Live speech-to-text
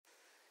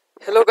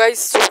Hello guys,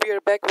 so we are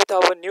back with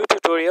our new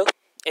tutorial.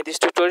 In this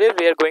tutorial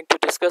we are going to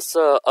discuss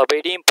a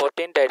very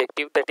important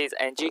directive, that is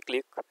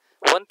ng-click.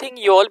 One thing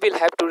you all will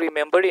have to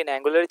remember in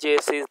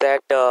AngularJS is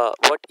that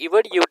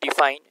whatever you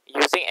define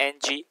using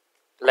ng,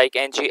 like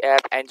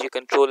ng-app,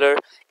 ng-controller,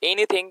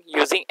 anything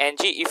using ng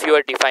if you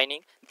are defining,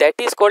 that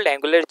is called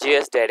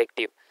AngularJS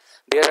directive.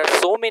 There are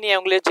so many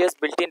AngularJS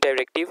built-in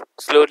directive.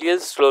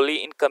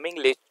 Slowly in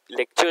coming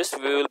lectures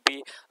we will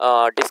be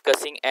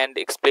discussing and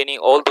explaining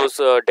all those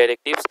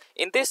directives.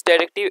 In this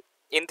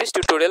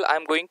tutorial I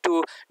am going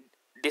to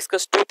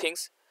discuss two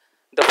things.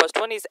 The first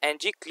one is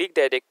ng-click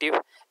directive,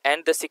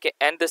 and the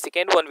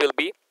second one will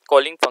be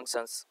calling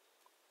functions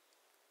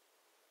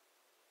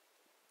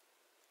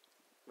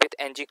with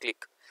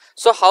ng-click.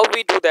 So how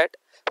we do that?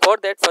 For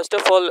that, first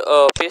of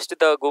all, paste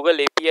the Google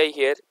API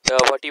here,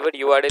 whatever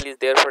URL is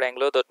there for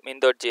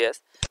angular.min.js.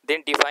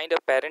 Then define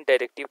a parent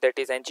directive, that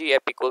is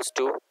ng-app equals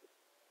to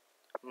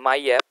my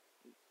app.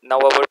 Now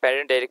our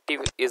parent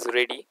directive is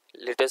ready.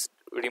 Let us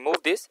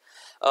remove this.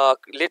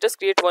 Let us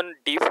create one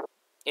div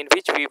in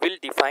which we will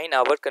define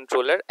our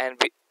controller,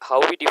 and how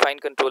we define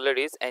controller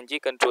is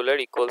ng-controller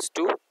equals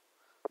to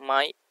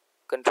my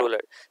controller.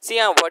 See,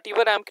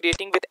 whatever I am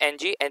creating with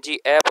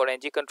ng-app or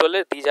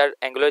ng-controller, these are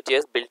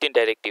AngularJS built-in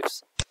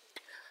directives.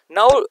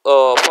 Now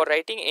for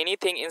writing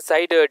anything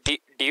inside a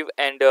div,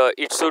 and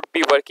it should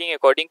be working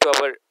according to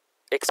our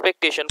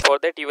expectation, for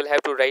that you will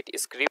have to write a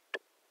script.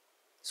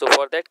 So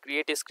for that,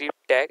 create a script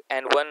tag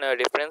and one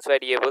reference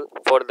variable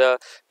for the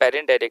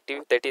parent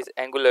directive, that is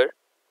angular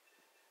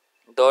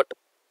dot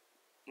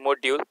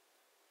module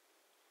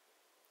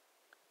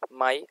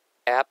my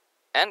app,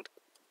 and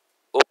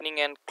opening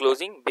and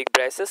closing big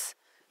braces.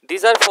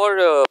 These are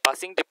for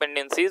passing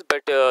dependencies,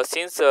 but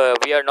since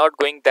we are not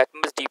going that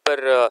much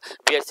deeper,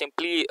 we are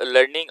simply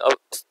learning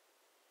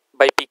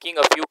by picking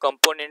a few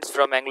components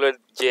from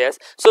AngularJS,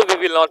 so we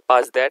will not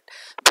pass that.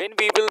 When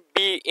we will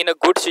be in a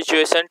good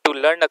situation to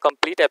learn a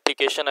complete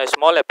application, a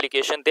small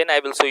application, then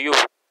I will show you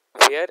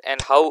where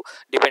and how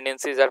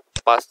dependencies are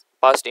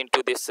passed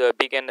into this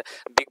big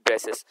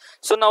braces.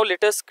 So now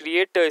let us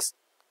create a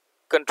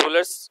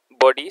controller's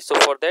body. So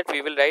for that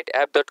we will write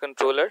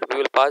app.controller. We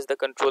will pass the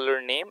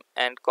controller name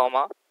and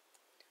comma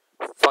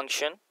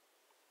function,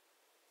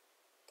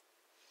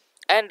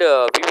 and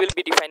we will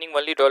be defining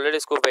only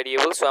 $scope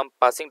variable, so I'm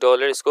passing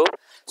 $scope.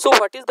 So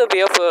what is the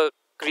way of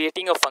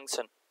creating a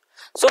function?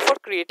 So for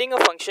creating a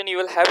function, you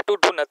will have to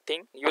do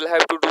nothing. You will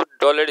have to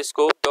do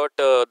 $scope dot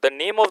the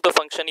name of the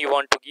function you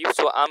want to give.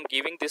 So I'm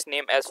giving this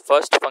name as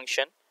first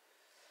function,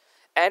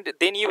 and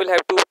then you will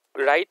have to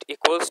write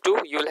equals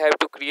to, you will have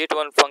to create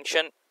one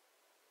function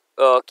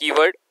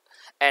keyword,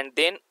 and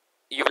then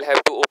you will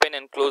have to open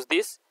and close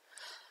this.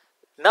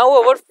 Now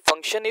our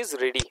function is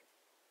ready.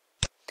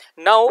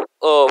 Now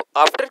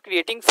after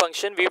creating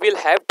function, we will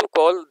have to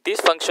call this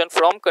function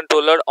from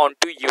controller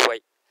onto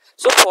UI.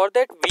 So for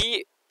that,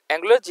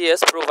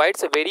 AngularJS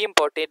provides a very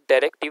important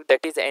directive,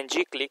 that is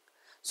ng-click.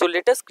 So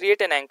let us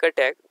create an anchor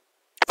tag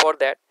for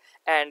that,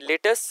 and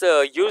let us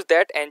use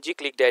that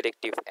ng-click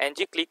directive.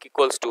 ng-click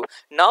equals to,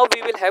 now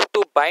we will have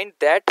to bind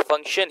that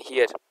function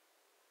here,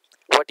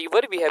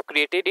 whatever we have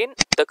created in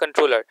the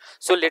controller.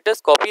 So let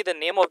us copy the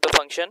name of the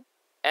function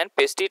and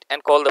paste it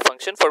and call the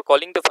function. For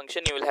calling the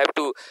function, you will have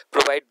to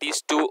provide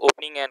these two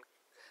opening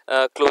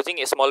and closing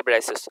small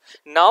braces.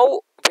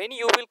 Now when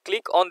you will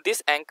click on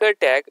this anchor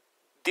tag,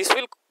 this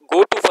will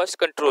go to first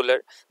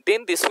controller,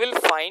 then this will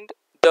find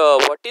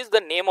what is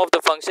the name of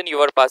the function you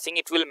are passing.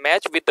 It will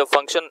match with the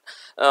function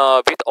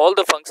with all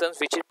the functions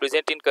which is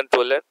present in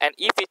controller, and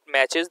if it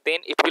matches, then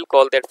it will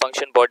call that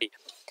function body.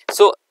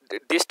 So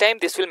this time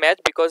this will match,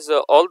 because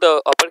all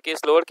the uppercase,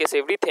 lowercase,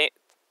 everything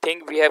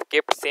we have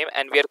kept same,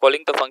 and we are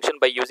calling the function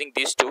by using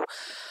these two.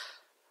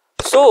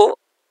 So,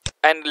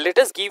 and let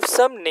us give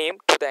some name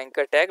to the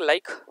anchor tag,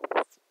 like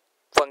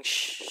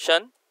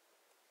function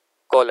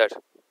caller.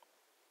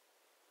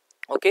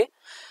 Okay,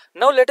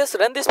 now let us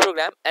run this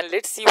program and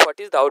let's see what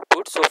is the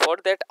output. So for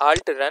that,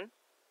 alt run.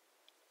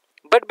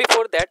 But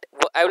before that,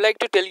 I would like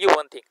to tell you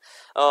one thing.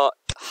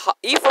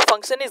 If a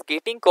function is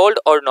getting called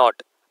or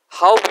not,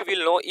 how we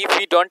will know if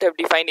we don't have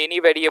defined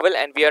any variable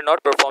and we are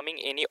not performing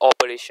any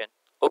operation?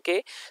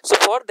 Okay, so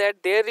for that,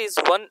 there is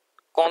one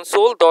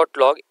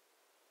console.log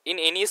in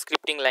any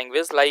scripting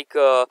language, like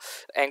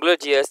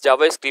AngularJS,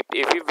 JavaScript,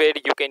 everywhere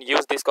you can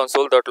use this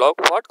console.log.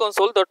 What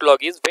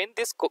console.log is? When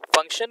this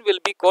function will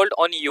be called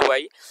on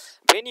UI,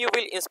 when you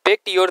will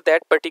inspect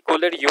that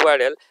particular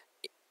URL,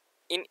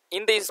 in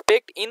the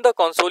inspect in the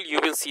console, you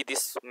will see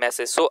this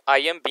message. So I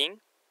am being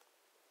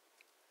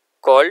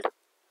called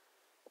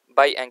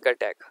by anchor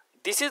tag.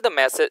 This is the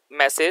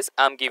message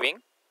I am giving.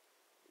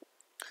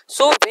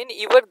 So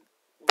whenever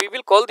we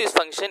will call this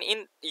function,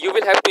 you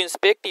will have to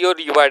inspect your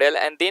URL,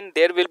 and then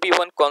there will be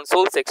one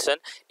console section.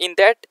 In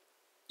that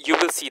you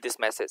will see this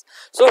message.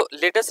 So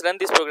let us run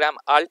this program,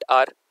 alt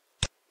R,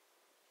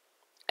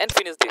 and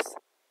finish this.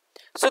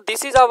 So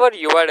this is our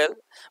URL,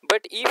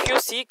 but if you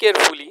see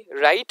carefully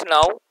right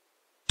now,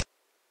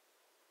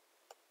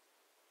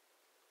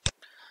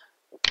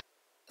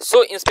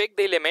 so inspect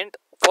the element.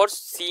 for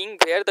seeing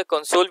where the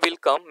console will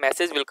come,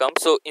 message will come.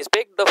 So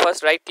inspect the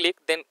first, right click,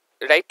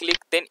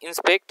 then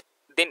inspect,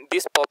 then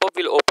this pop-up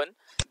will open,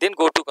 then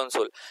go to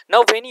console.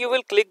 Now when you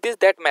will click this,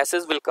 that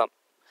message will come.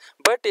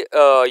 But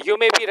you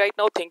may be right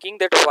now thinking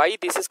that why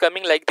this is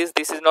coming like this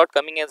is not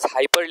coming as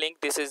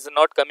hyperlink, this is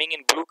not coming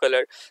in blue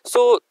color.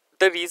 So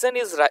the reason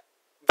is,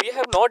 we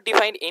have not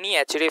defined any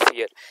href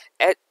here.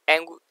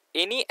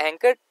 Any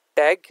anchor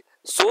tag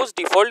shows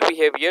default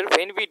behavior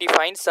when we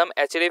define some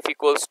href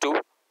equals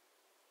to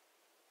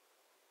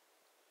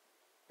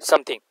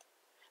something,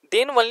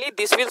 then only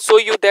this will show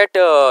you that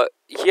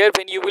here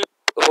when you will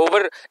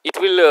hover, it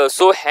will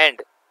show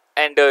hand,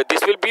 and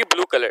this will be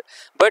blue color,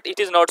 but it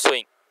is not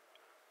showing.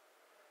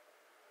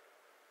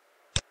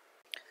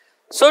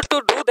 So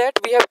to do that,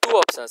 we have two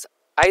options.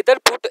 Either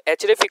put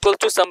href equals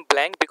to some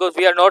blank, because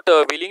we are not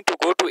willing to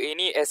go to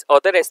any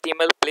other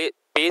HTML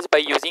page by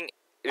using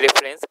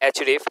reference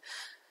href.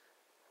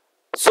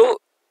 So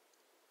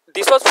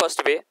this was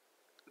first way.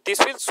 This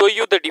will show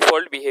you the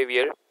default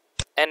behavior,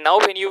 and now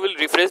when you will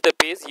refresh the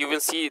page, you will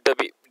see the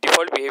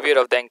default behavior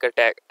of the anchor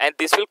tag, and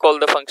this will call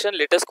the function.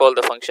 Let us call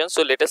the function.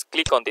 So let us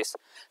click on this.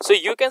 So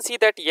you can see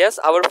that yes,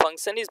 our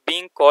function is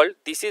being called.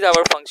 This is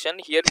our function,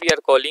 here we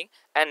are calling,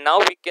 and now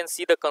we can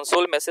see the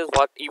console message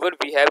whatever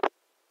we have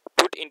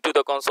put into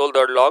the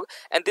console.log,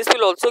 and this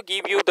will also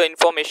give you the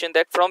information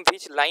that from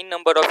which line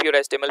number of your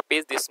HTML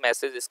page this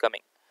message is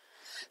coming.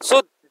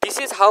 So this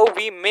is how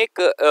we make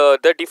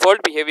the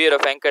default behavior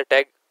of anchor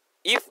tag,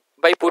 if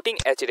by putting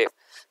href.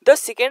 The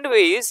second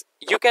way is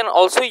you can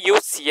also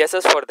use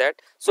css for that.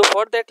 So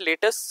for that,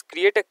 let us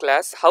create a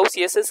class. How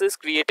css is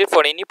created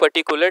for any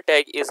particular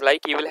tag is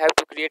like, you will have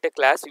to create a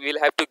class, we will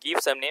have to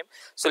give some name.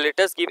 So let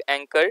us give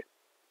anchor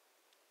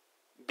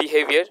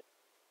behavior.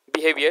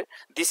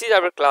 This is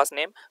our class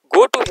name.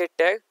 Go to head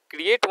tag,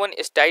 create one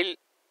style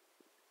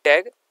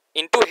tag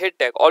into head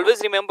tag.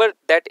 Always remember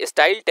that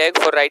style tag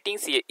for writing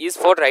is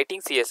for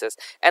writing css,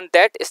 and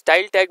that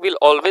style tag will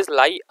always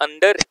lie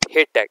under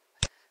head tag.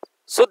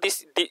 So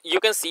you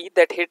can see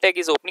that head tag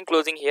is opening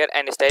closing here,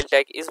 and style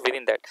tag is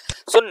within that.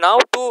 So now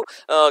to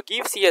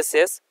give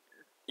css,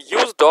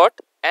 use dot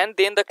and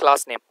then the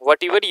class name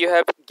whatever you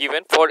have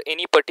given for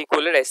any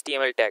particular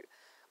HTML tag.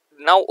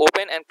 Now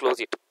open and close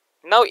it.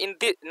 Now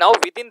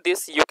within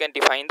this you can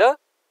define the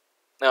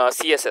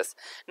css.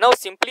 Now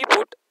simply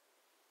put,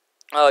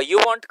 you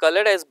want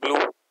color as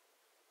blue,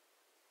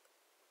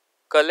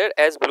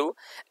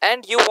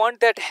 and you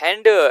want that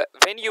hand,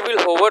 when you will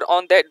hover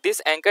on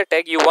this anchor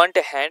tag, you want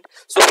a hand.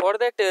 So for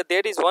that,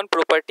 there is one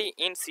property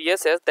in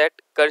css, that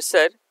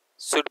cursor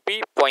should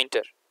be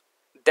pointer.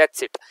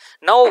 That's it.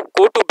 Now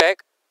go to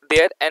back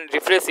there and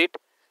refresh it.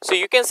 So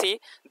you can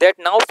see that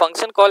now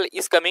function call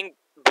is coming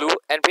blue,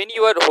 and when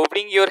you are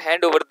hovering your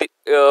hand over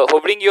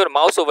hovering your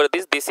mouse over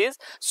this is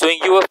showing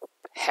you a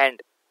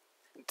hand.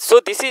 So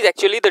this is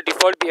actually the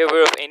default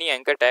behavior of any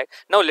anchor tag.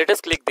 Now let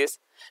us click this.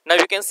 Now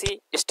you can see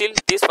still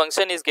this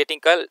function is getting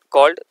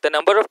called. The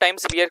number of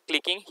times we are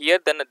clicking here,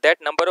 then that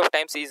number of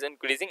times is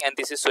increasing, and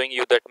this is showing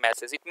you that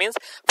message. It means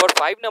for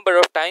 5 number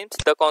of times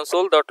the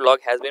console.log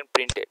has been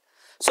printed.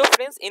 So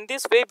friends, in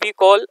this way we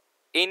call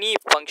any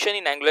function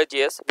in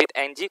AngularJS with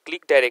ng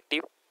click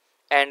directive,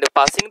 and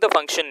passing the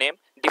function name,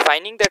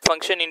 defining that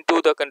function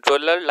into the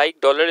controller like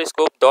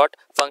 $scope dot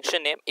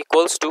function name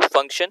equals to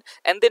function,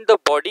 and then the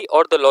body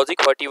or the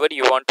logic whatever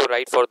you want to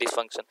write for this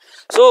function.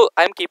 So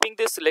I am keeping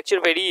this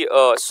lecture very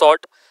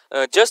short.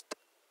 Just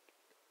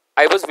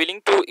I was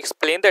willing to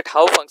explain that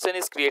how function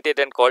is created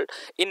and called.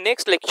 In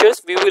next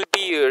lectures we will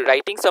be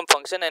writing some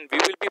function, and we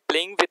will be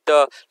playing with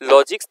the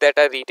logics that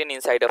are written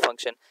inside a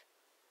function.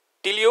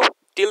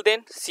 Till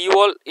then, see you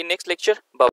all in next lecture. Bye.